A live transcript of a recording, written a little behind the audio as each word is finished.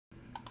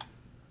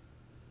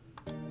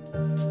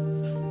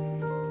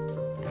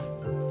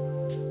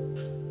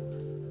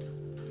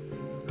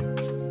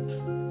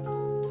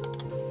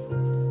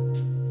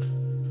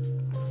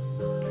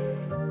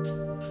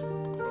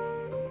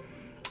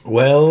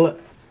Well,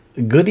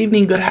 good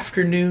evening, good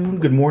afternoon,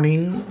 good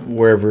morning,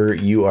 wherever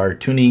you are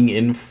tuning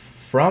in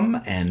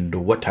from and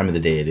what time of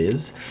the day it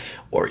is,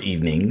 or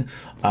evening.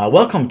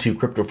 Welcome to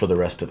Crypto for the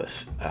Rest of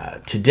Us.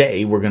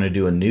 Today, we're going to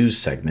do a news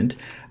segment,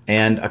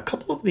 and a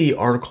couple of the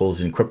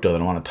articles in crypto that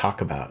I want to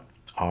talk about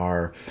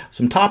are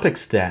some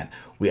topics that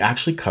we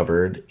actually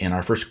covered in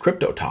our first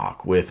crypto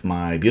talk with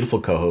my beautiful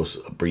co-host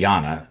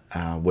Brianna,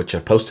 which I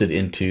posted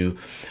into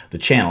the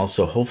channel.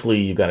 So hopefully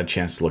you got a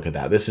chance to look at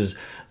that. This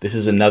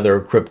is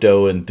another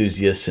crypto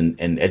enthusiast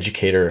and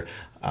educator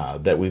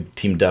that I've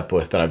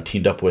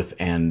teamed up with,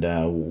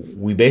 and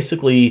we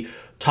basically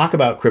talk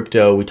about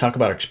crypto. We talk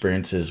about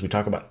experiences. We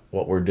talk about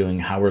what we're doing,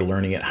 how we're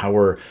learning it, how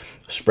we're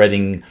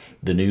spreading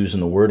the news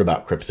and the word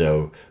about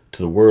crypto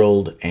to the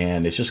world,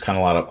 and it's just kind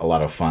of a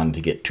lot of fun to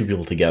get two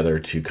people together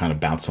to kind of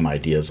bounce some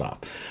ideas off.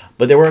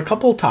 But there were a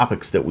couple of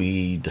topics that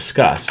we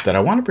discussed that I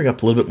want to bring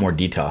up a little bit more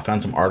detail. I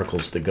found some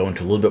articles that go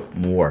into a little bit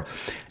more,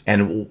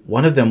 and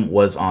one of them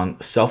was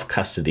on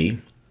self-custody,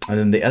 and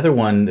then the other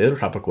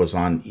topic was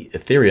on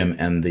Ethereum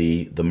and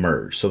the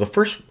merge. So the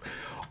first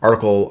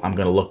article we're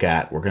going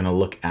to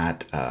look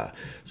at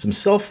some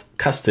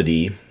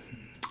self-custody.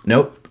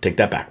 Nope, take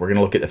that back. We're going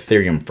to look at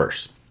Ethereum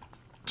first.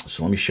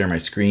 So let me share my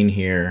screen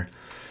here.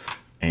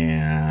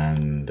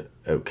 And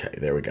okay,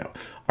 there we go.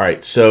 All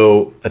right,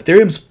 so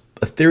Ethereum's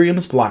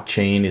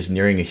blockchain is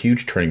nearing a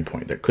huge turning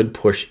point that could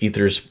push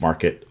Ether's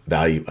market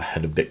value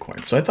ahead of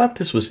Bitcoin. So I thought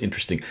this was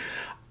interesting.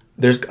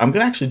 I'm going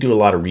to actually do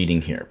a lot of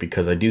reading here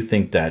because I do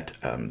think that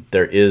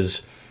there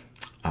is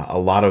a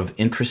lot of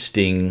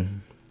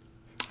interesting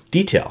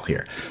detail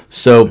here.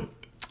 So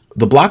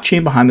the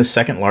blockchain behind the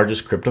second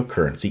largest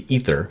cryptocurrency,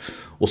 Ether,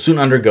 will soon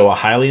undergo a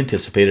highly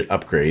anticipated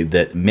upgrade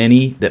that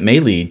may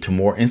lead to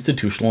more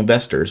institutional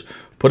investors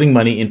putting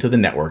money into the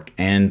network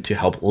and to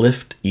help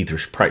lift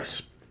Ether's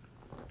price.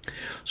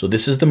 So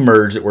this is the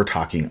merge that we're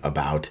talking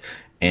about,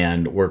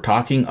 and we're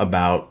talking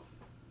about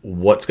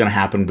what's going to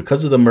happen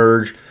because of the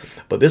merge,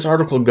 but this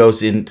article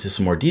goes into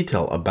some more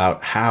detail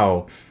about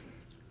how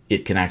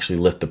it can actually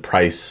lift the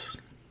price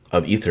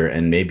of Ether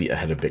and maybe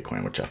ahead of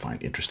Bitcoin, which I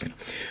find interesting.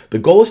 The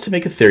goal is to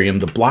make Ethereum,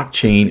 the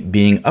blockchain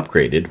being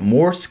upgraded,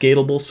 more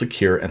scalable,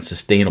 secure, and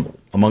sustainable.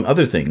 Among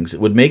other things,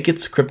 it would make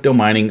its crypto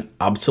mining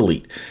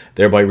obsolete,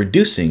 thereby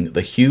reducing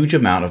the huge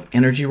amount of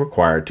energy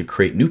required to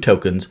create new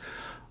tokens,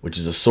 which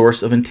is a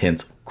source of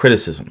intense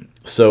criticism.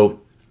 So,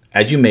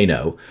 as you may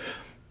know,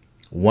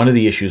 one of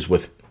the issues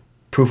with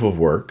proof of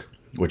work,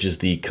 which is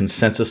the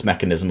consensus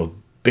mechanism of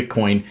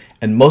Bitcoin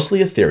and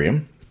mostly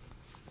Ethereum,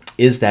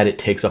 is that it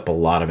takes up a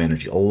lot of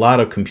energy, a lot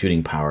of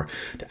computing power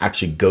to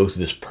actually go through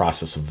this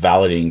process of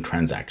validating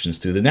transactions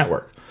through the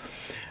network.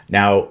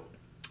 Now,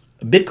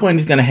 Bitcoin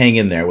is going to hang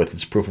in there with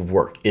its proof of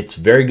work. It's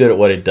very good at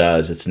what it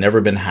does. It's never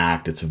been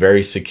hacked. It's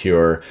very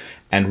secure.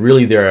 And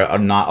really, there are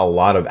not a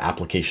lot of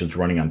applications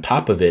running on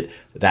top of it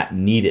that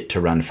need it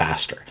to run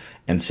faster.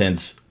 And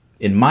since,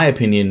 in my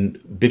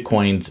opinion,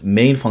 Bitcoin's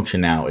main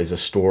function now is a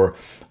store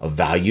of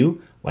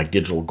value, like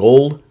digital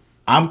gold,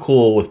 I'm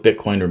cool with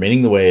Bitcoin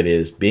remaining the way it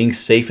is, being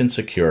safe and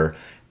secure,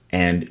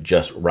 and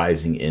just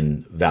rising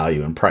in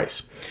value and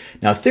price.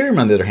 Now, Ethereum,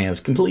 on the other hand,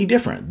 is completely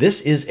different. This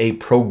is a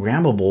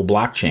programmable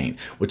blockchain,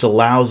 which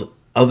allows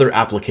other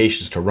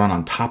applications to run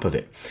on top of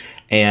it.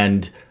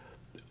 And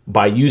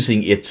by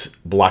using its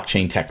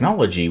blockchain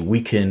technology,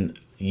 we can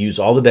use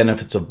all the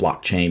benefits of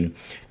blockchain,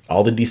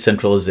 all the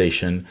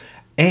decentralization,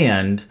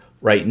 and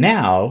right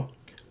now,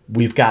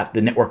 we've got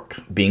the network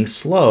being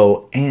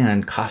slow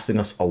and costing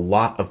us a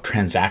lot of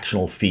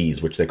transactional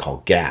fees, which they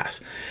call gas,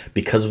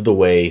 because of the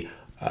way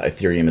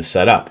Ethereum is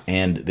set up.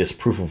 And this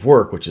proof of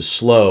work, which is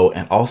slow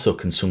and also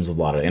consumes a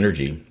lot of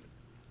energy,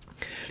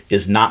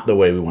 is not the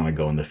way we want to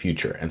go in the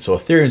future. And so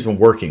Ethereum's been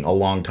working a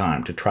long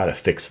time to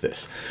fix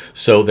this.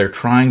 So they're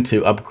trying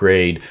to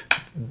upgrade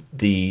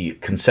the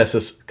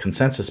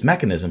consensus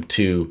mechanism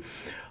to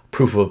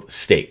proof of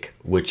stake,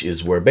 which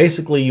is where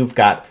basically you've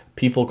got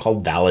people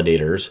called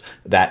validators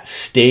that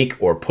stake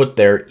or put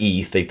their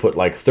ETH. They put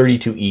like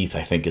 32 ETH,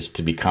 I think, is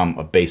to become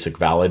a basic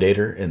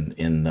validator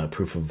in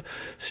proof of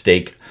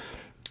stake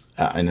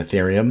in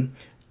Ethereum.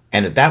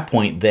 And at that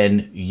point,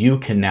 then you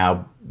can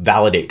now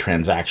validate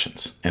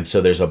transactions. And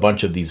so there's a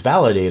bunch of these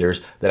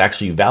validators that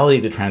actually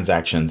validate the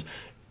transactions.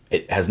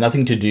 It has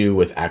nothing to do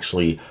with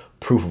actually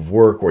proof of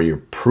work where you're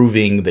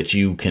proving that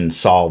you can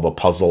solve a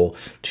puzzle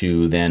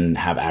to then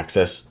have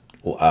access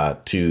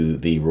to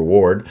the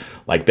reward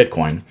like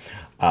Bitcoin.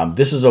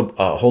 This is a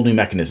whole new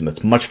mechanism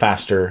that's much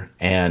faster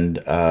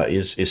and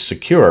is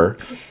secure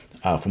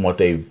from what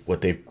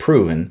they've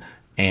proven,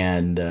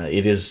 and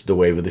it is the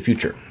wave of the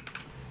future.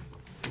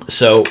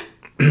 So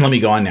let me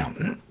go on now.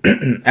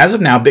 As of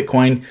now,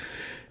 Bitcoin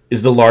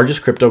is the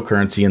largest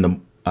cryptocurrency in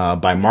the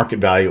by market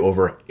value,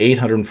 over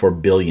 804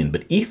 billion.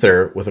 But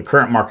Ether, with a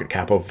current market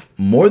cap of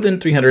more than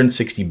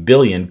 360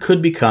 billion,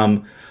 could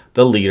become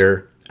the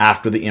leader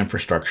after the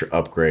infrastructure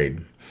upgrade,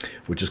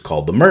 which is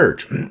called the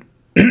merge.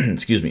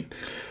 Excuse me.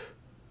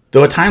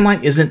 Though a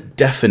timeline isn't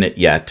definite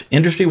yet,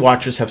 industry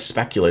watchers have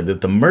speculated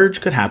that the merge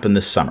could happen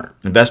this summer.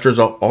 Investors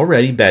are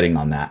already betting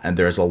on that, and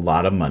there's a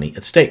lot of money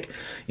at stake.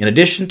 In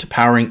addition to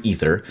powering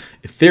Ether,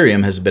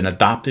 Ethereum has been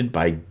adopted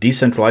by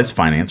decentralized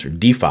finance, or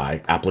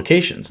DeFi,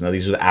 applications. Now,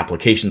 these are the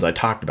applications I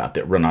talked about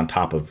that run on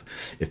top of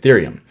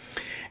Ethereum.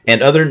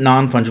 And other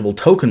non-fungible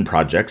token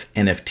projects,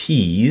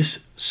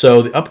 NFTs,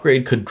 so the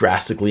upgrade could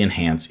drastically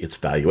enhance its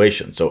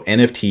valuation. So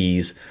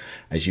NFTs,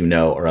 as you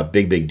know, are a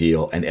big, big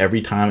deal. And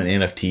every time an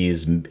NFT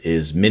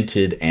is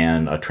minted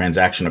and a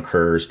transaction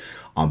occurs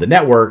on the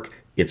network,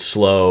 it's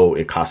slow,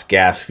 it costs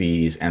gas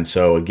fees. And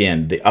so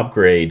again, the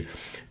upgrade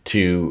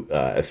to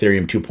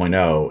Ethereum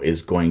 2.0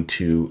 is going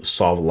to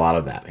solve a lot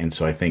of that. And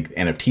so I think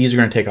NFTs are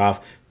going to take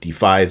off,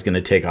 DeFi is going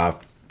to take off,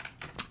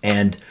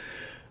 and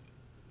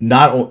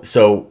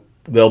so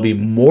there'll be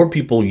more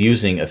people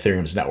using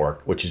Ethereum's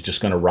network, which is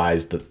just going to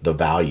rise the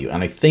value.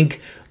 And I think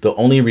the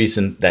only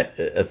reason that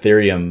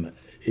Ethereum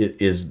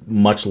is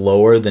much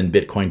lower than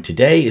Bitcoin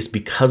today is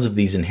because of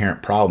these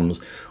inherent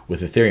problems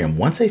with Ethereum.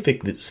 Once they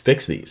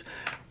fix these,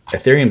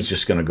 Ethereum is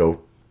just going to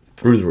go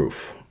through the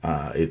roof.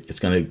 It's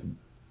going to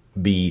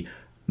be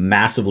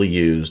massively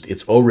used.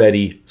 It's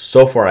already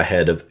so far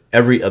ahead of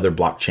every other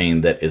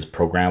blockchain that is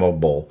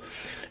programmable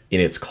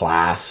in its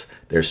class.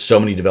 There's so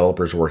many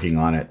developers working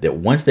on it that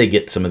once they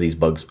get some of these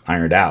bugs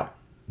ironed out,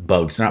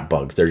 not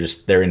bugs,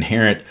 they're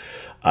inherent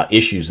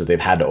issues that they've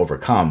had to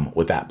overcome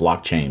with that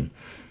blockchain,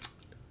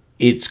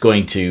 it's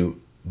going to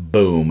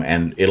boom,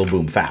 and it'll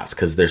boom fast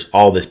because there's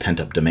all this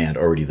pent-up demand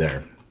already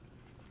there.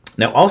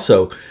 Now,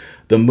 also,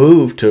 the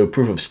move to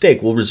proof of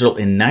stake will result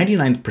in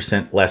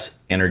 99% less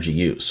energy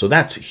use. So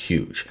that's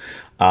huge.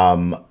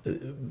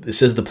 It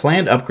says the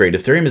planned upgrade,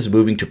 Ethereum is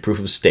moving to proof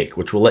of stake,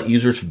 which will let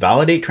users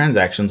validate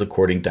transactions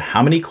according to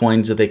how many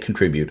coins that they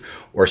contribute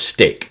or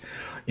stake.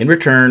 In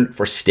return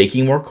for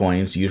staking more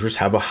coins, users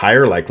have a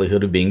higher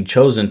likelihood of being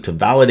chosen to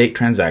validate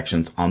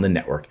transactions on the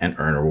network and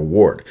earn a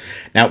reward.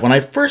 Now, when I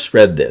first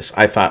read this,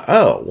 I thought,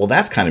 oh, well,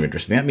 that's kind of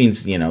interesting. That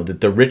means, you know,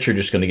 that the rich are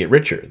just going to get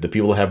richer. The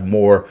people that have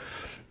more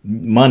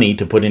money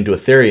to put into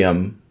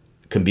Ethereum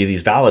can be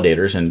these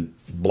validators and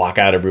block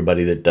out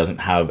everybody that doesn't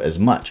have as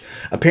much.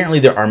 Apparently,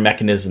 there are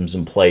mechanisms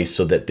in place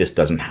so that this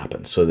doesn't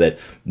happen, so that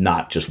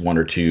not just one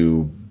or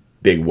two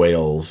big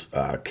whales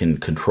can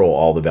control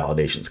all the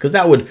validations, because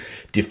that would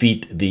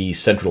defeat the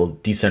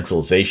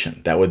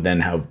decentralization. That would then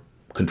have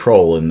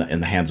control in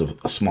the hands of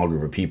a small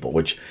group of people,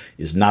 which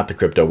is not the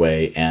crypto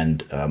way.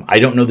 And I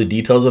don't know the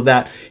details of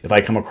that. If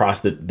I come across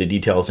the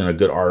details in a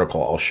good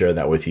article, I'll share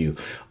that with you.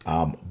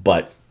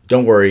 But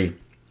don't worry,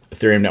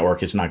 Ethereum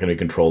network is not going to be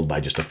controlled by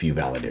just a few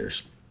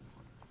validators.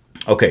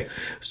 Okay,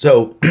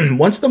 so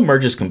once the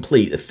merge is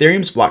complete,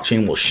 Ethereum's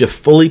blockchain will shift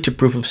fully to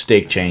proof of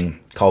stake chain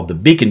called the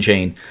Beacon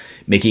chain,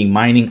 making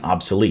mining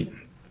obsolete.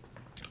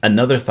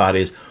 Another thought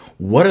is,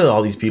 what are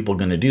all these people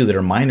going to do that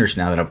are miners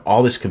now that have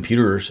all this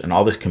computers and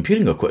all this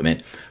computing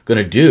equipment going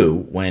to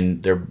do when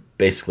they're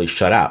basically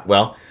shut out?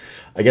 Well,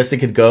 I guess they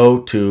could go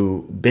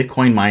to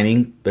Bitcoin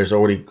mining. There's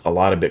already a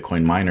lot of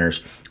Bitcoin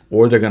miners,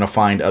 or they're going to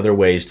find other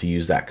ways to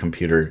use that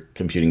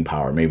computing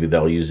power. Maybe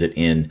they'll use it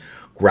in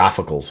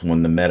graphicals,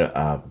 when the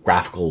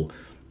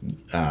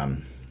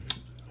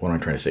what am I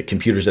trying to say?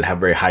 Computers that have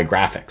very high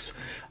graphics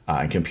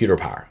and computer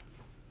power.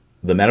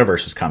 The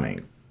metaverse is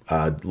coming.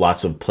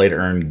 Lots of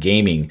play-to-earn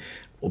gaming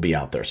will be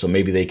out there. So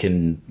maybe they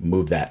can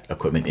move that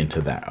equipment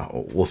into that.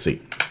 We'll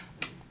see.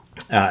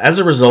 As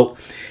a result,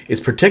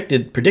 it's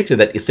predicted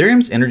that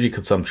Ethereum's energy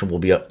consumption will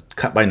be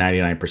cut by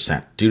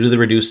 99%. Due to the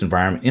reduced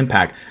environment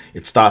impact,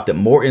 it's thought that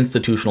more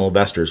institutional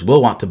investors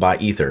will want to buy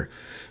Ether,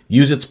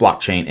 use its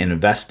blockchain, and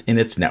invest in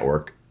its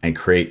network and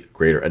create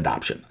greater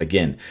adoption.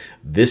 Again,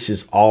 this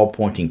is all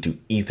pointing to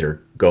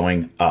Ether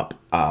going up.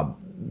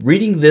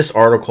 Reading this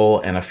article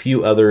and a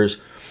few others,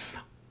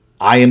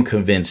 I am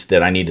convinced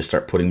that I need to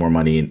start putting more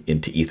money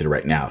into Ether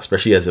right now,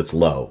 especially as it's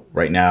low.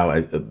 Right now,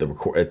 at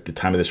the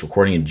time of this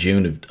recording in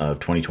June of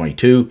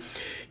 2022,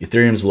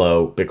 Ethereum's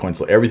low,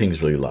 Bitcoin's low,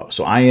 everything's really low.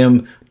 So I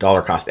am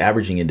dollar cost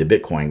averaging into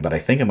Bitcoin, but I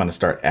think I'm going to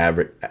start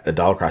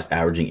dollar cost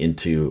averaging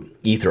into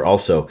Ether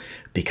also,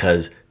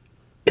 because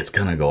it's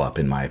going to go up,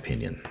 in my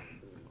opinion.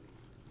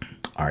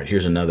 All right,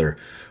 here's another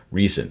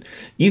reason.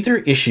 Ether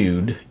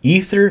issued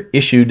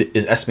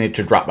is estimated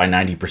to drop by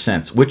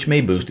 90%, which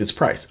may boost its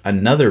price.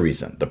 Another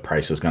reason the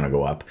price is going to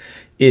go up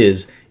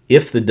is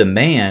if the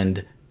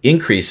demand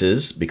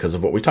increases because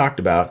of what we talked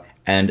about,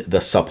 and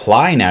the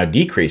supply now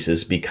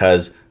decreases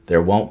because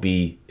there won't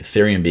be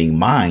Ethereum being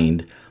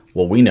mined.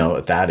 Well, we know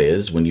what that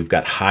is. When you've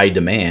got high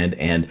demand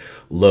and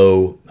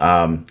low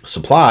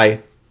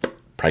supply,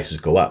 prices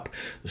go up.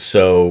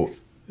 So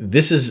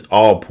this is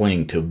all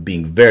pointing to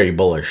being very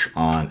bullish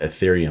on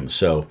Ethereum.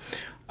 So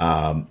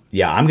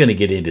yeah, I'm going to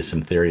get into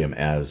some Ethereum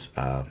as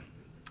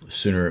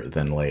sooner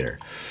than later.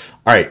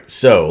 All right,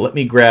 so let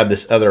me grab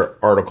this other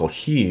article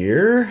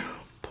here,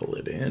 pull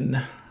it in.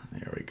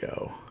 There we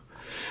go.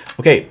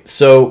 Okay,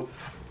 so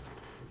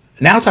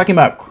now talking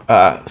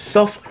about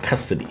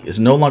self-custody is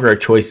no longer a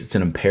choice, it's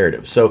an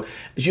imperative. So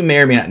as you may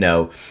or may not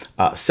know,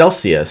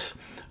 Celsius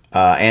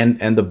and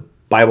the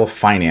Bible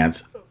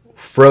Finance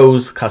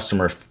froze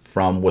customers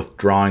from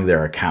withdrawing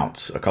their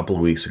accounts a couple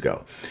of weeks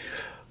ago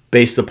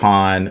based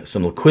upon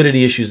some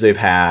liquidity issues they've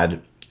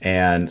had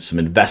and some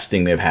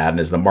investing they've had. And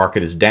as the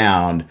market is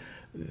down,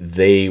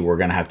 they were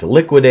going to have to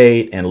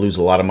liquidate and lose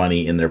a lot of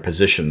money in their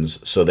positions.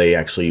 So they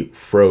actually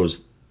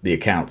froze the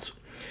accounts.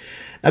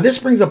 Now, this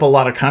brings up a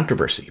lot of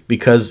controversy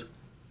because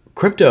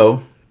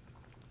crypto,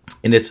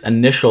 in its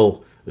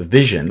initial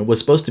vision, was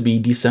supposed to be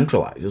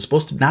decentralized. It was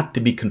supposed to not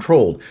to be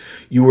controlled.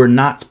 You were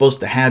not supposed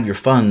to have your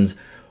funds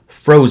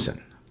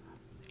frozen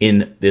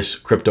in this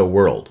crypto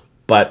world.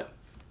 But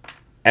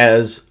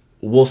as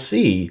we'll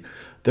see,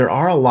 there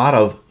are a lot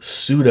of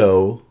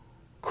pseudo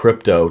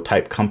crypto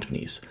type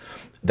companies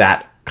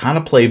that kind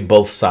of play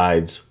both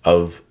sides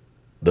of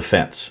the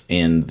fence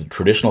in the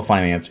traditional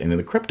finance and in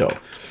the crypto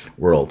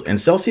world, and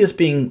Celsius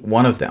being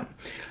one of them.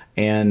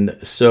 And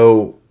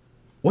so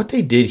what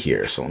they did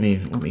here, so let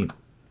me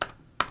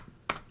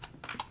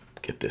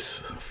get this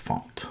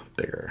font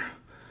bigger.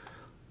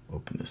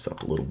 Open this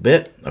up a little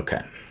bit.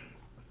 Okay.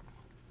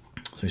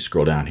 So let me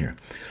scroll down here.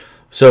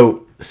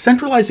 So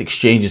centralized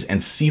exchanges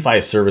and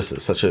CeFi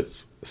services such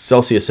as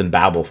Celsius and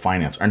Babel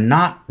Finance are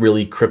not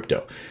really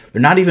crypto.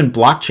 They're not even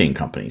blockchain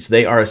companies.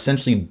 They are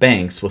essentially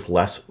banks with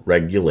less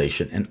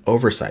regulation and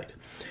oversight.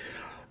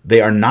 They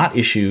are not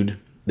insured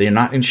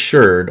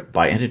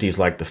by entities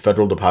like the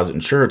Federal Deposit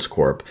Insurance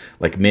Corp,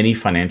 like many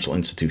financial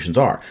institutions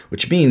are,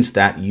 which means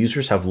that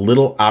users have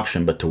little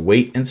option but to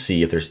wait and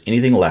see if there's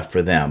anything left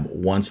for them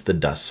once the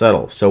dust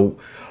settles. So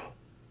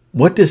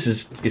what this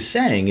is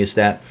saying is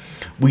that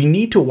we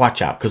need to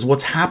watch out, because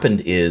what's happened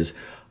is,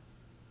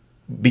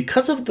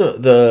 because of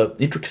the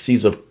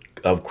intricacies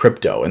of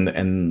crypto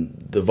and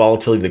the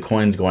volatility of the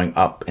coins going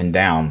up and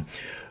down,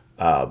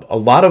 a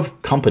lot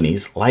of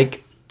companies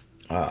like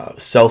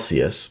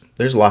Celsius,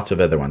 there's lots of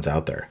other ones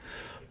out there,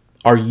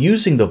 are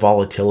using the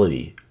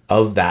volatility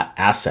of that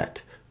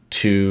asset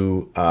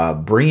to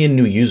bring in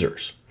new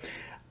users.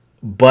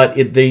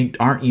 But they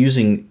aren't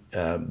using,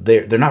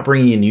 they're not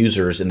bringing in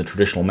users in the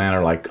traditional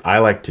manner like I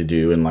like to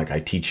do and like I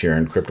teach here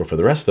in Crypto for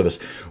the Rest of Us,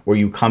 where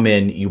you come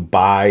in, you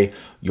buy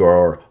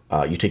your,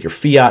 you take your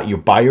fiat, you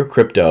buy your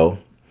crypto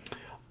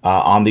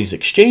on these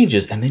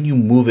exchanges, and then you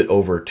move it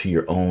over to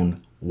your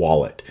own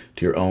wallet,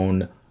 to your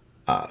own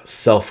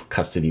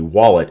self-custody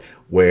wallet,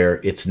 where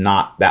it's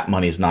not, that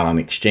money is not on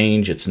the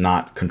exchange, it's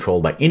not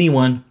controlled by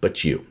anyone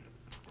but you.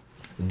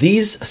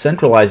 These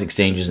centralized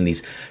exchanges and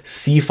these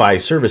CeFi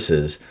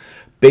services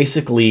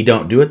basically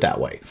don't do it that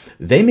way.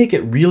 They make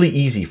it really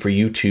easy for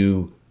you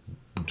to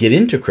get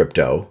into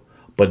crypto,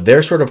 but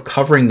they're sort of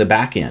covering the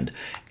back end.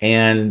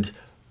 And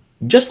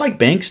just like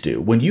banks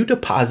do, when you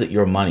deposit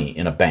your money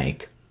in a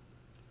bank,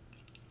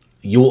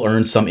 you'll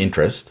earn some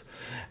interest,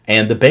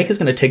 and the bank is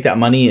going to take that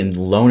money and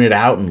loan it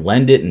out and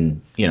lend it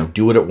and, you know,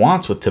 do what it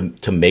wants with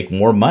to make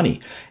more money.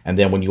 And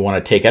then when you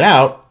want to take it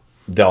out,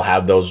 they'll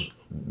have those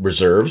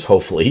reserves,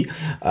 hopefully,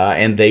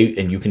 and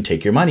you can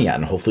take your money out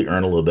and hopefully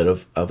earn a little bit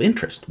of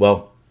interest.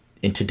 Well,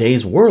 in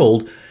today's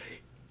world,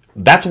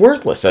 that's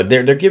worthless.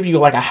 They're giving you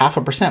like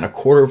 0.5%,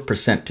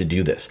 0.25% to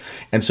do this.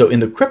 And so in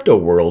the crypto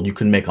world, you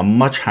can make a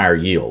much higher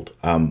yield,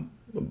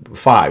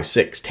 5,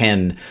 6,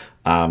 10,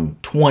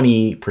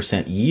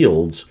 20%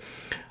 yields,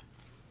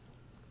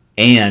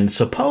 and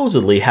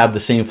supposedly have the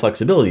same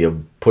flexibility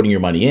of putting your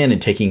money in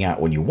and taking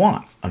out when you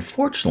want.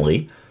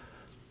 Unfortunately,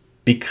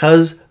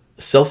 because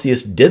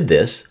Celsius did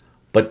this,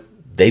 but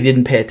they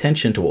didn't pay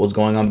attention to what was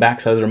going on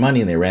backside of their money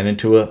and they ran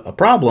into a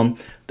problem,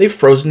 they've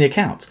frozen the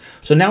accounts.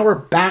 So now we're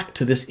back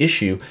to this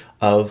issue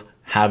of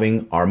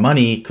having our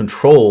money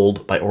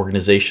controlled by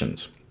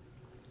organizations.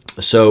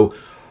 So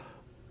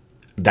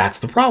that's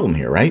the problem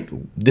here, right?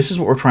 This is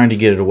what we're trying to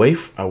get it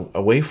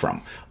away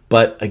from.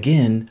 But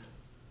again,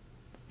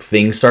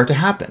 things start to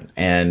happen,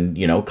 and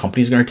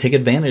companies are going to take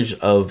advantage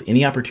of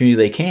any opportunity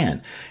they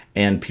can.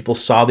 And people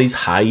saw these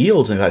high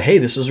yields and thought, hey,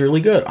 this is really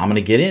good. I'm going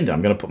to get into,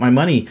 I'm going to put my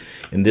money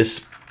in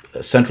this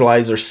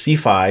centralized or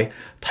CeFi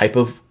type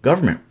of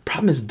government.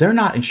 Problem is, they're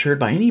not insured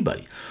by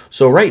anybody.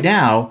 So right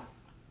now,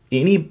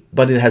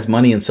 anybody that has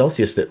money in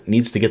Celsius that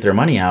needs to get their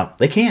money out,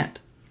 they can't.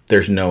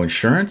 There's no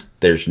insurance.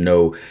 They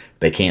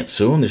can't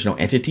sue them. There's no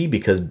entity,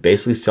 because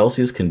basically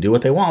Celsius can do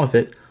what they want with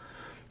it,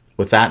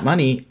 with that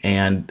money.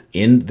 And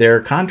in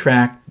their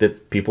contract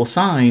that people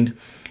signed,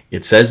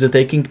 it says that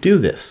they can do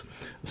this.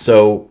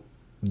 So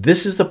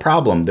this is the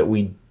problem that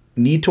we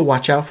need to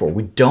watch out for.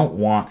 We don't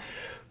want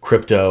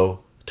crypto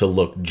to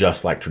look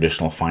just like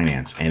traditional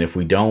finance. And if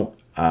we don't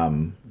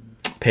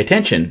pay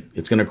attention,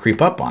 it's going to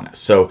creep up on us.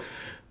 So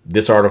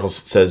this article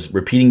says,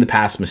 repeating the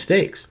past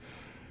mistakes.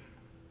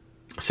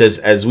 It says,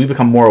 as we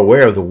become more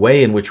aware of the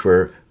way in which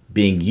we're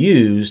being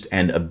used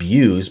and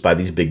abused by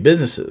these big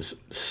businesses.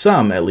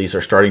 Some, at least,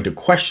 are starting to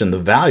question the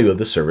value of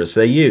the service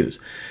they use.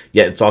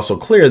 Yet it's also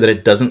clear that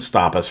it doesn't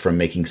stop us from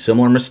making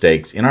similar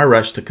mistakes in our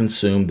rush to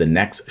consume the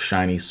next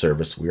shiny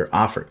service we are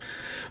offered.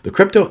 The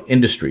crypto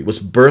industry was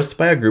birthed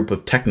by a group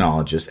of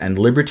technologists and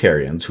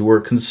libertarians who were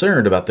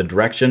concerned about the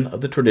direction of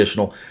the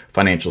traditional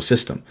financial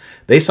system.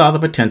 They saw the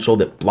potential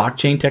that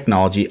blockchain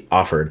technology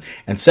offered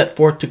and set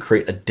forth to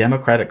create a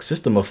democratic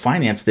system of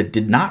finance that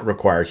did not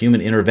require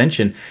human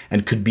intervention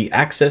and could be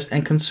accessed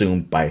and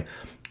consumed by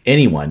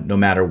anyone, no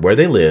matter where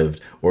they lived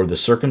or the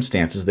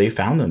circumstances they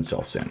found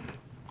themselves in.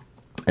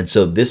 And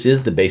so this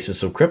is the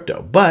basis of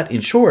crypto. But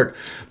in short,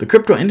 the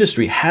crypto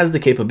industry has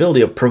the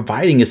capability of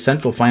providing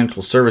essential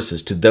financial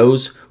services to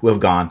those who have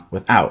gone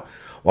without,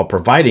 while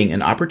providing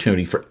an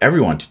opportunity for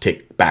everyone to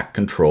take back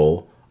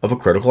control of a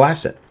critical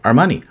asset, our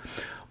money.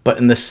 But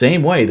in the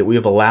same way that we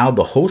have allowed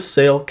the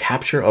wholesale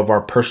capture of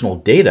our personal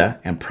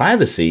data and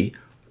privacy,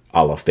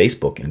 a la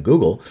Facebook and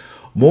Google,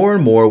 more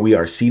and more we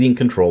are ceding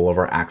control of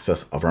our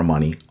access of our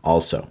money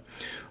also.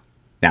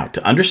 Now,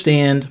 to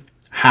understand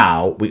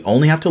how, we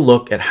only have to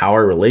look at how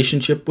our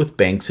relationship with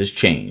banks has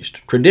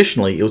changed.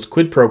 Traditionally, it was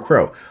quid pro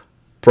quo.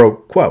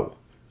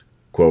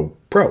 Quo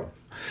pro.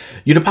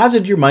 You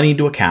deposited your money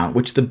into an account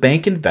which the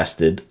bank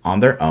invested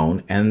on their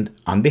own and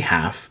on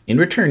behalf. In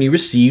return, you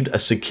received a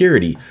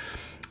security,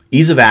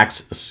 ease of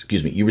access,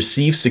 you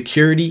received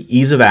security,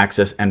 ease of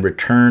access, and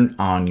return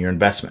on your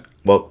investment.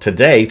 Well,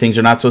 today, things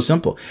are not so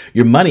simple.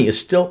 Your money is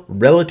still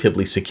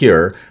relatively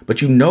secure,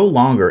 but you no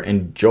longer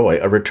enjoy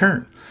a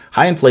return.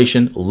 High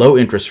inflation, low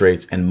interest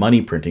rates, and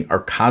money printing are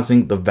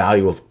causing the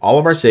value of all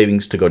of our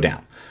savings to go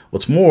down.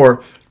 What's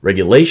more,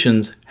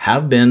 regulations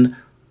have been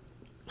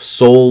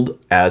sold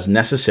as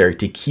necessary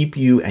to keep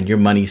you and your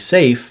money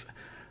safe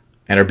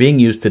and are being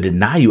used to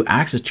deny you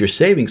access to your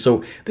savings.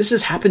 So this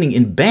is happening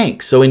in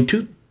banks. So in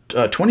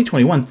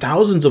 2021,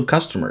 thousands of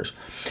customers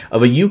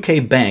of a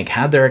UK bank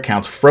had their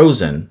accounts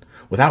frozen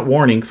without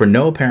warning for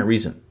no apparent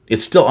reason.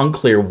 It's still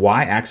unclear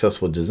why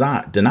access was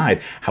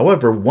denied.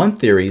 However, one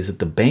theory is that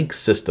the bank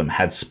system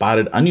had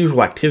spotted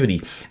unusual activity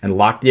and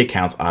locked the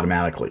accounts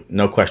automatically,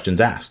 no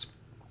questions asked.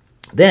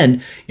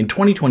 Then, in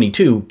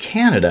 2022,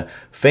 Canada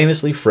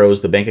famously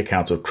froze the bank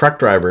accounts of truck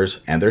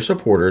drivers and their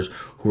supporters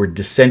who were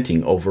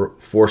dissenting over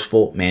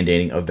forceful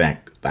mandating of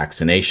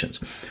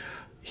vaccinations.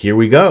 Here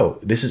we go.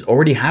 This is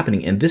already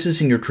happening, and this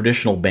is in your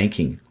traditional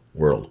banking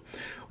world.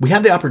 We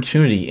have the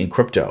opportunity in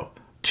crypto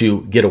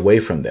to get away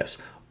from this.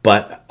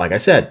 But like I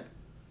said,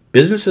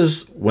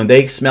 businesses, when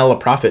they smell a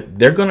profit,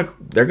 they're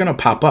gonna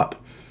pop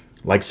up,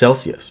 like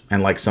Celsius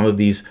and like some of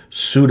these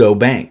pseudo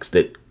banks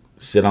that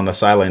sit on the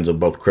sidelines of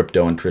both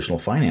crypto and traditional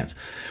finance.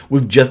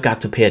 We've just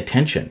got to pay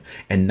attention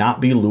and not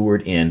be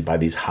lured in by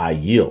these high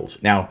yields.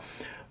 Now,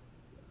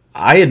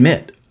 I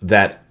admit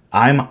that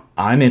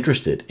I'm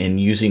interested in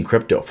using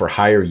crypto for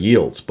higher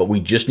yields, but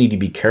we just need to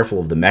be careful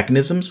of the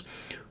mechanisms,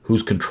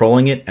 who's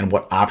controlling it, and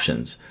what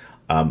options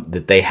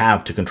that they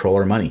have to control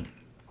our money.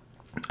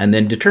 And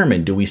then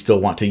determine, do we still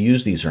want to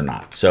use these or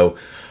not? So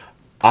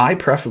I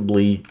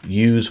preferably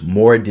use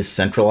more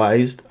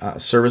decentralized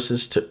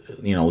services to,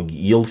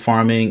 yield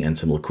farming and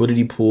some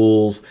liquidity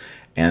pools.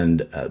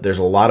 And there's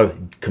a lot of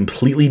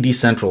completely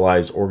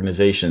decentralized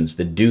organizations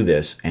that do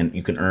this, and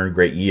you can earn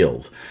great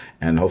yields.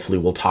 And hopefully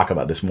we'll talk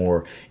about this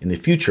more in the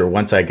future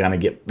once I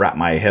kind of wrap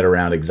my head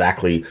around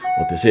exactly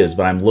what this is.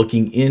 But I'm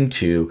looking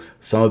into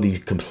some of these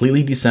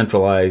completely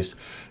decentralized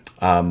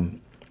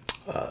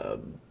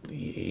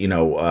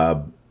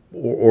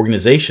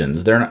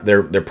organizations.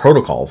 They're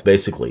protocols,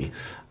 basically.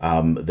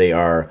 They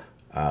are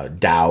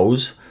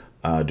DAOs,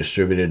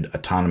 distributed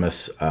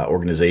autonomous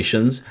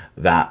organizations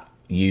that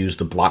use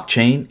the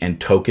blockchain and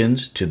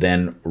tokens to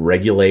then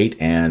regulate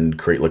and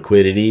create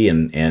liquidity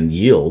and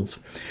yields.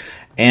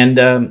 And,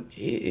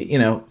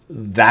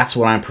 that's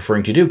what I'm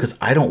preferring to do, because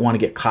I don't want to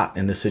get caught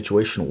in this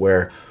situation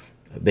where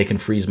they can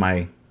freeze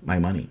my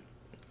money.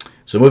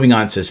 So moving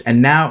on, it says,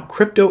 and now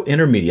crypto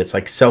intermediates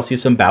like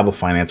Celsius and Babel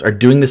Finance are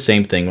doing the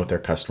same thing with their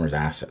customers'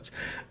 assets.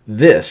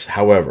 This,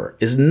 however,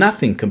 is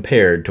nothing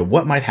compared to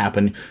what might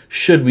happen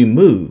should we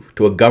move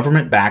to a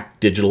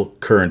government-backed digital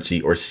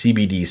currency, or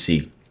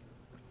CBDC.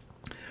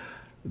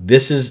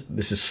 This is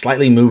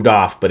slightly moved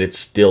off, but it's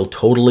still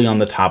totally on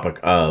the topic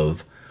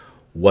of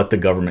what the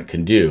government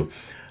can do.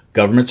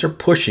 Governments are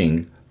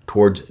pushing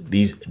towards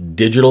these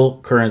digital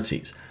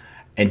currencies.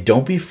 And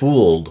don't be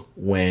fooled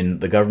when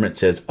the government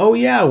says, oh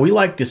yeah, we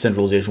like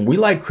decentralization, we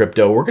like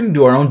crypto, we're going to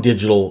do our own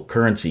digital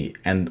currency.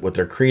 And what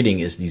they're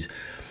creating is these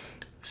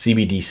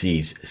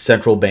CBDCs,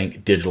 central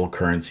bank digital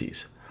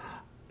currencies.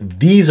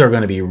 These are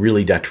going to be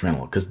really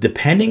detrimental, because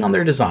depending on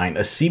their design,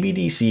 a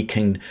CBDC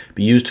can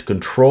be used to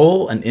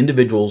control an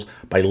individual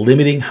by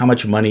limiting how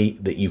much money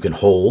that you can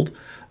hold.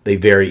 They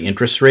vary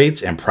interest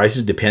rates and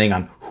prices depending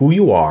on who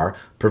you are,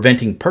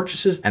 preventing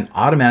purchases and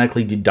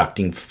automatically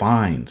deducting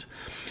fines.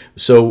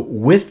 So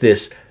with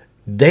this,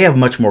 they have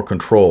much more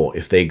control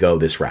if they go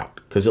this route,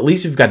 because at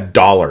least if you've got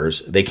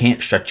dollars, they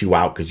can't shut you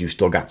out because you've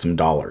still got some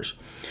dollars.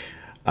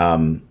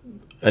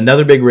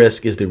 Another big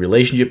risk is the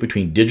relationship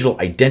between digital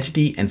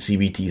identity and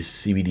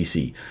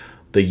CBDC.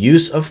 The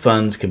use of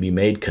funds can be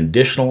made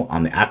conditional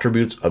on the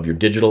attributes of your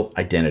digital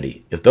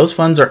identity. If those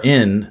funds are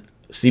in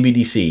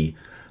CBDC,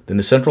 then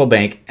the central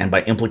bank, and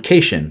by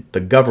implication,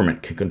 the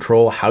government, can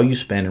control how you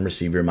spend and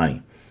receive your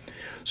money.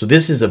 So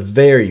this is a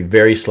very,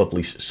 very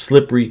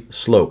slippery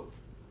slope.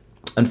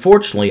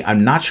 Unfortunately,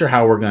 I'm not sure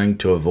how we're going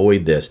to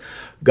avoid this.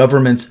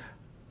 Governments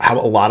have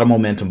a lot of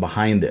momentum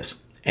behind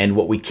this. And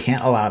what we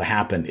can't allow to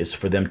happen is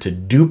for them to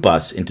dupe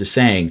us into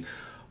saying,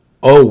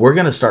 oh, we're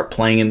going to start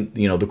playing in,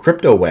 the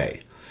crypto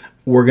way.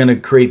 We're going to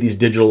create these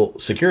digital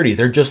securities.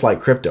 They're just like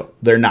crypto.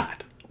 They're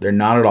not. They're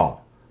not at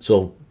all.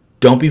 So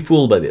don't be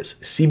fooled by this.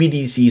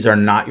 CBDCs are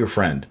not your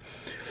friend.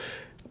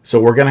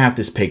 So we're going to have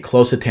to pay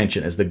close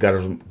attention as the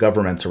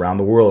governments around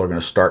the world are going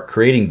to start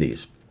creating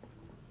these.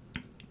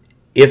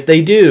 If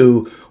they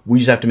do, we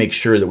just have to make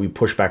sure that we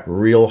push back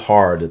real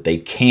hard that they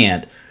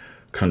can't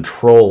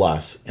control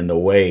us in the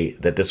way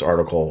that this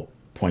article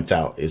points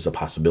out is a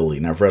possibility.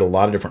 And I've read a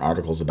lot of different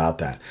articles about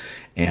that.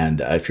 And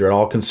if you're at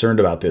all concerned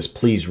about this,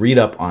 please read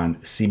up on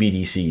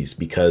CBDCs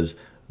because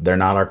they're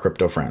not our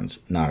crypto friends.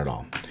 Not at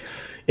all.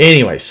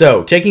 Anyway,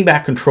 so taking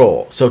back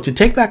control. So to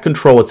take back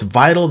control, it's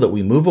vital that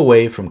we move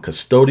away from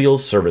custodial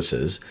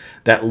services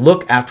that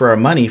look after our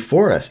money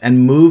for us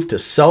and move to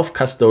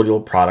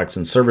self-custodial products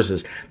and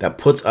services that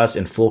puts us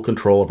in full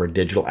control of our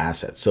digital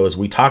assets. So as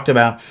we talked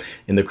about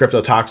in the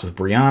Crypto Talks with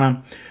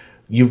Brianna,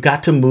 you've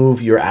got to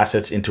move your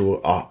assets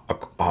into a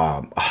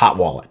hot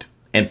wallet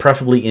and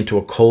preferably into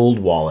a cold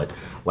wallet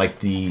like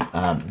the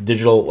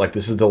digital, like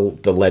this is the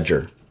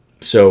Ledger.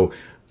 So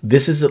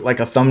this is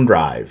like a thumb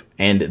drive,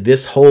 and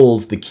this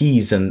holds the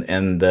keys and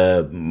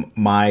the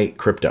my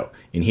crypto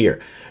in here.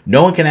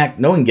 No one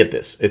can get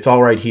this. It's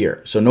all right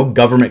here. So no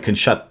government can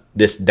shut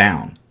this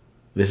down.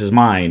 This is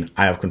mine.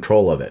 I have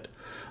control of it.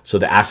 So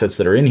the assets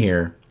that are in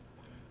here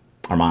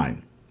are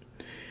mine.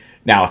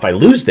 Now, if I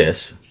lose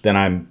this, then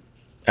I'm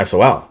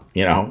SOL,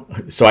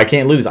 so I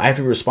can't lose. I have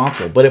to be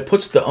responsible, but it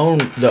puts the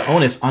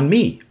onus on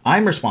me.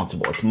 I'm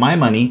responsible. It's my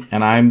money,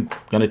 and I'm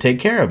going to take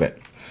care of it.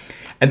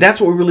 And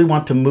that's what we really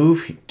want to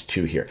move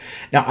to here.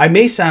 Now, I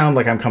may sound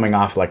like I'm coming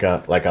off like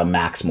a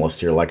maximalist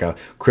here, like a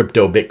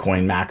crypto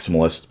Bitcoin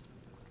maximalist,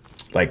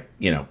 like,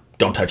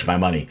 don't touch my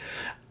money.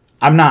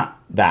 I'm not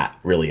that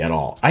really at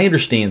all. I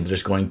understand that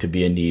there's going to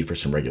be a need for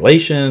some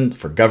regulation,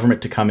 for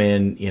government to come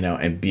in,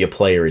 and be a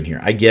player in here.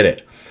 I get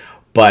it.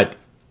 But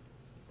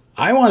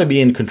I want to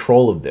be in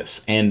control of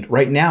this. And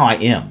right now I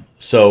am.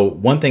 So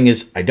one thing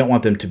is I don't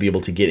want them to be able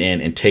to get in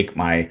and take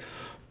my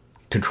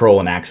control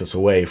and access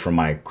away from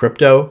my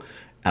crypto.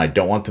 And I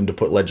don't want them to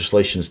put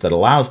legislations that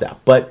allows that.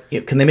 But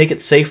can they make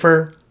it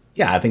safer?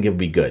 Yeah, I think it would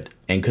be good.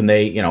 And can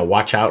they,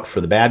 watch out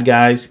for the bad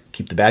guys,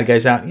 keep the bad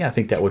guys out? Yeah, I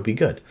think that would be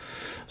good.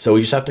 So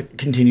we just have to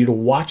continue to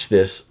watch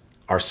this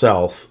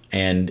ourselves.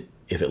 And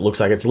if it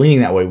looks like it's leaning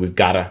that way, we've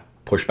got to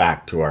push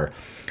back to our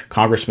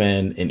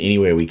congressmen in any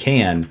way we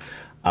can,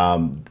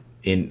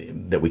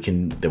 that we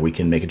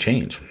can make a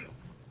change.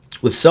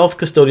 With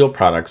self-custodial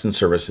products and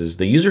services,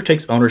 the user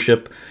takes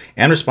ownership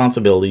and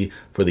responsibility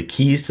for the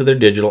keys to their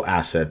digital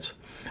assets,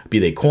 be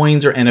they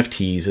coins or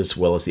NFTs, as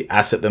well as the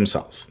asset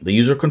themselves. The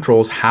user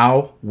controls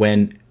how,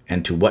 when,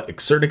 and to what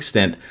certain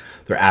extent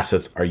their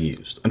assets are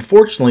used.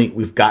 Unfortunately,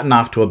 we've gotten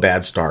off to a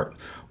bad start.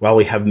 While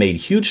we have made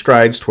huge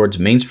strides towards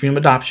mainstream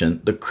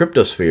adoption, the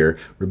cryptosphere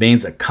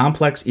remains a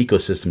complex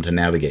ecosystem to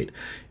navigate.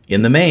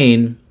 In the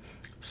main,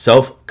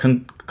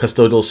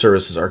 self-custodial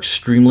services are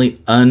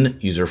extremely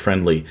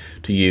un-user-friendly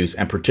to use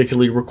and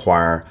particularly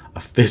require a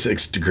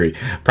physics degree,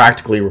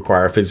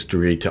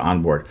 to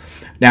onboard.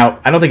 Now,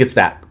 I don't think it's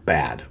that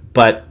bad,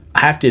 but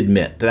I have to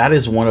admit that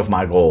is one of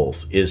my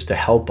goals, is to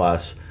help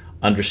us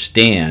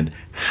understand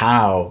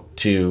how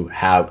to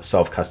have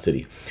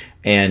self-custody.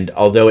 And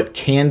although it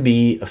can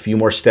be a few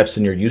more steps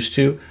than you're used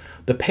to,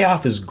 the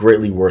payoff is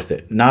greatly worth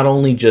it. Not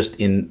only just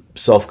in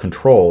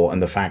self-control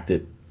and the fact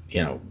that,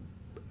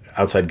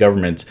 outside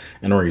governments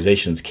and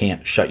organizations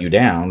can't shut you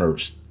down or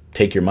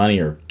take your money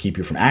or keep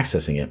you from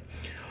accessing it,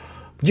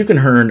 but you can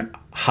earn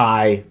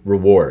high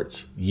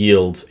rewards,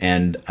 yields,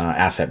 and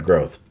asset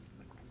growth.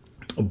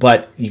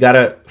 But you got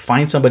to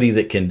find somebody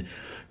that can,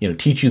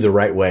 teach you the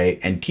right way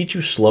and teach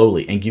you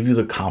slowly and give you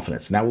the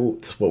confidence. And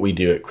that's what we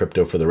do at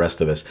Crypto for the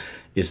Rest of Us,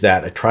 is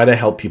that I try to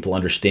help people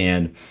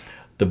understand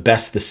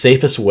the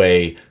safest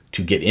way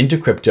to get into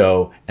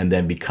crypto and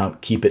then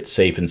keep it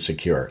safe and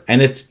secure.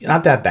 And it's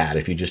not that bad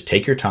if you just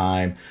take your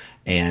time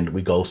and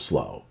we go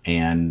slow.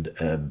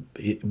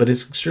 But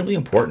it's extremely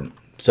important.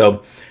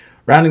 So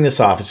rounding this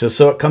off, it says,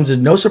 so it comes as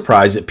no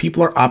surprise that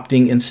people are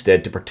opting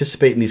instead to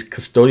participate in these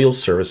custodial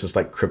services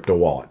like crypto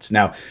wallets.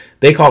 Now,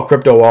 they call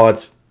crypto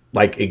wallets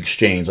like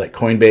exchange, like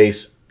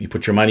Coinbase. You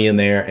put your money in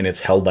there and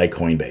it's held by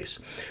Coinbase.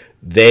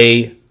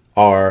 They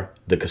are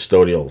the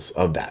custodials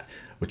of that.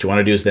 What you want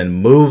to do is then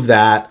move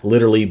that,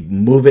 literally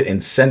move it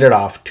and send it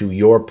off to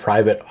your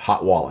private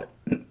hot wallet,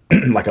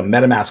 like a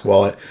MetaMask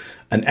wallet,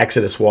 an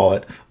Exodus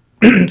wallet,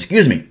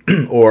 excuse me,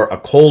 or a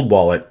cold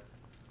wallet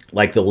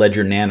like the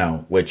Ledger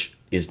Nano, which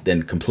is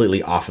then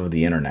completely off of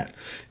the internet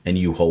and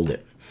you hold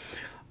it.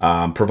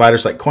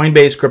 Providers like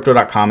Coinbase,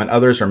 Crypto.com, and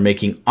others are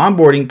making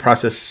onboarding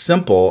process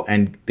simple,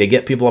 and they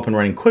get people up and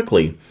running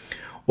quickly.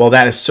 While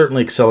that has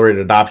certainly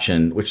accelerated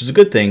adoption, which is a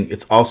good thing,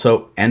 it's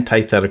also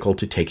antithetical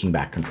to taking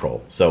back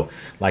control. So,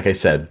 like I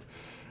said,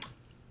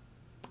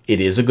 it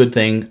is a good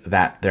thing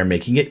that they're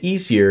making it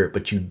easier,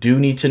 but you do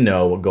need to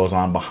know what goes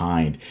on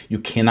behind. You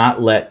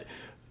cannot let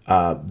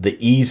the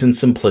ease and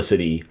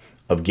simplicity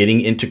of getting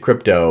into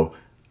crypto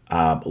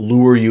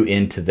lure you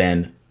into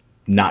then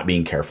not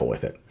being careful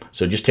with it.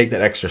 So just take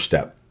that extra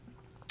step.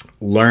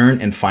 Learn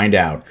and find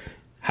out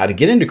how to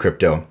get into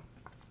crypto,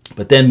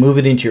 but then move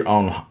it into your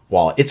own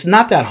wallet. It's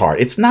not that hard.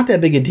 It's not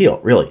that big a deal,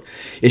 really.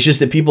 It's just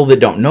that people that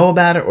don't know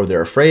about it, or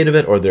they're afraid of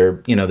it, or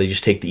they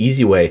just take the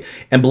easy way.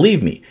 And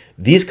believe me,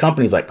 these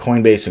companies like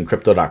Coinbase and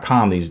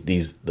Crypto.com,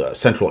 these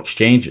central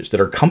exchanges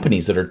that are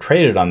companies that are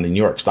traded on the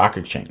New York Stock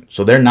Exchange,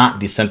 so they're not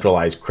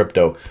decentralized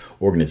crypto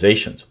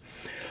organizations.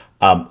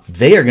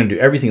 They are going to do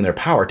everything in their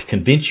power to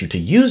convince you to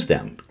use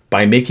them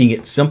by making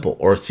it simple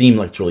or seem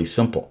like it's really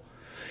simple.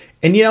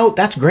 And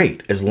that's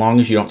great as long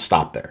as you don't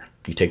stop there.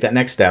 You take that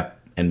next step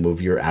and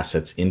move your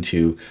assets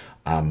into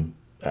a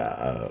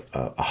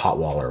hot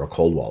wallet or a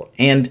cold wallet.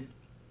 And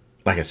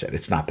like I said,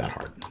 it's not that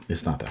hard.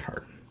 It's not that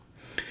hard.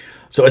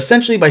 So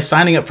essentially, by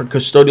signing up for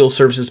custodial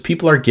services,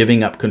 people are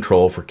giving up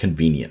control for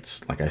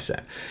convenience. Like I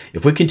said,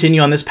 if we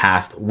continue on this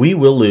path, we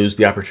will lose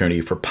the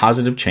opportunity for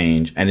positive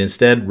change and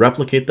instead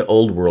replicate the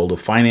old world of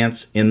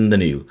finance in the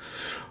new,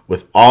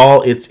 with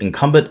all its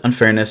incumbent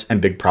unfairness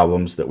and big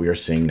problems that we are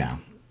seeing now.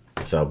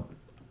 So,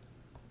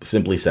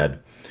 simply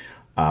said,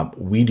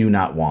 we do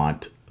not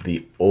want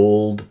the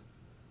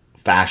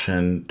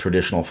old-fashioned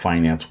traditional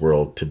finance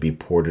world to be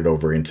ported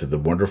over into the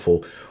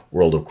wonderful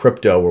world of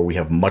crypto, where we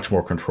have much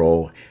more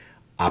control,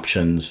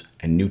 options,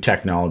 and new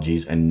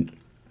technologies, and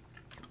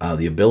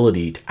the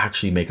ability to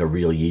actually make a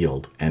real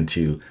yield and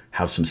to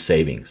have some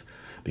savings.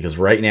 Because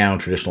right now in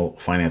traditional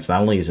finance,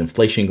 not only is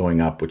inflation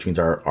going up, which means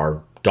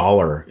our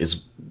dollar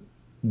is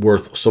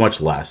worth so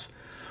much less.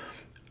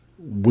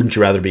 Wouldn't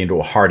you rather be into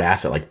a hard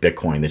asset like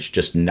Bitcoin that's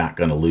just not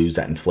going to lose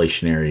that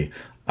inflationary?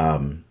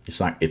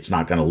 It's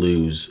not going to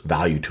lose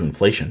value to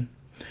inflation.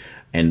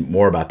 And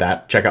more about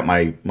that, check out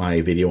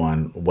my video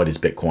on what is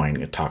Bitcoin.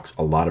 It talks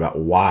a lot about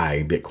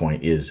why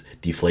Bitcoin is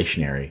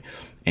deflationary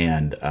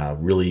and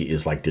really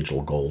is like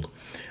digital gold.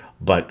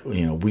 But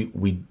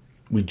we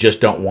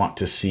just don't want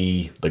to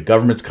see the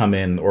governments come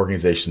in,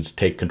 organizations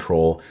take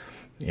control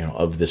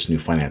of this new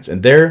finance.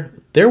 And they're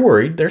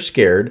worried, they're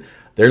scared,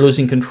 they're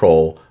losing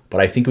control, but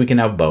I think we can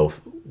have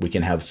both. We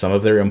can have some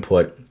of their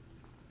input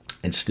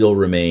and still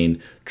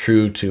remain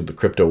true to the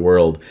crypto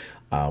world,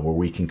 where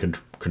we can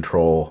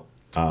control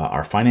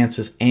our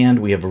finances, and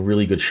we have a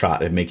really good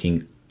shot at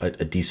making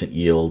a decent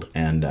yield.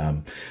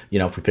 And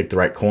if we pick the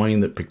right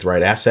coin, pick the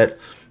right asset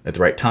at the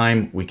right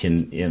time, we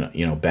can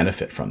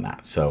benefit from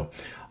that. So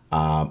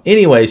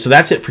anyway, so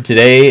that's it for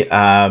today.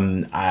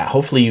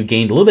 Hopefully you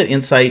gained a little bit of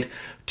insight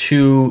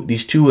to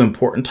these two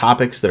important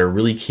topics that are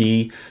really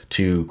key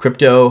to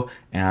crypto,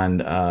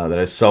 and that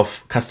is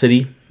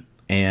self-custody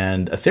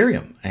and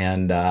Ethereum,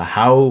 and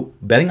how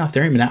betting on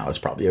Ethereum now is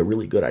probably a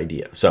really good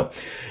idea. So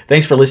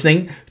thanks for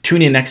listening.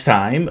 Tune in next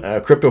time.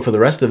 Crypto for the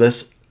rest of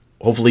us.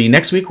 Hopefully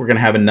next week we're going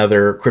to have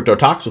another Crypto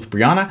Talks with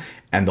Brianna,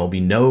 and there'll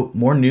be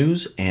more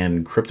news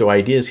and crypto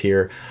ideas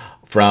here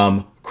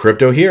from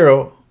Crypto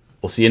Hero.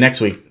 We'll see you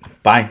next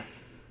week. Bye.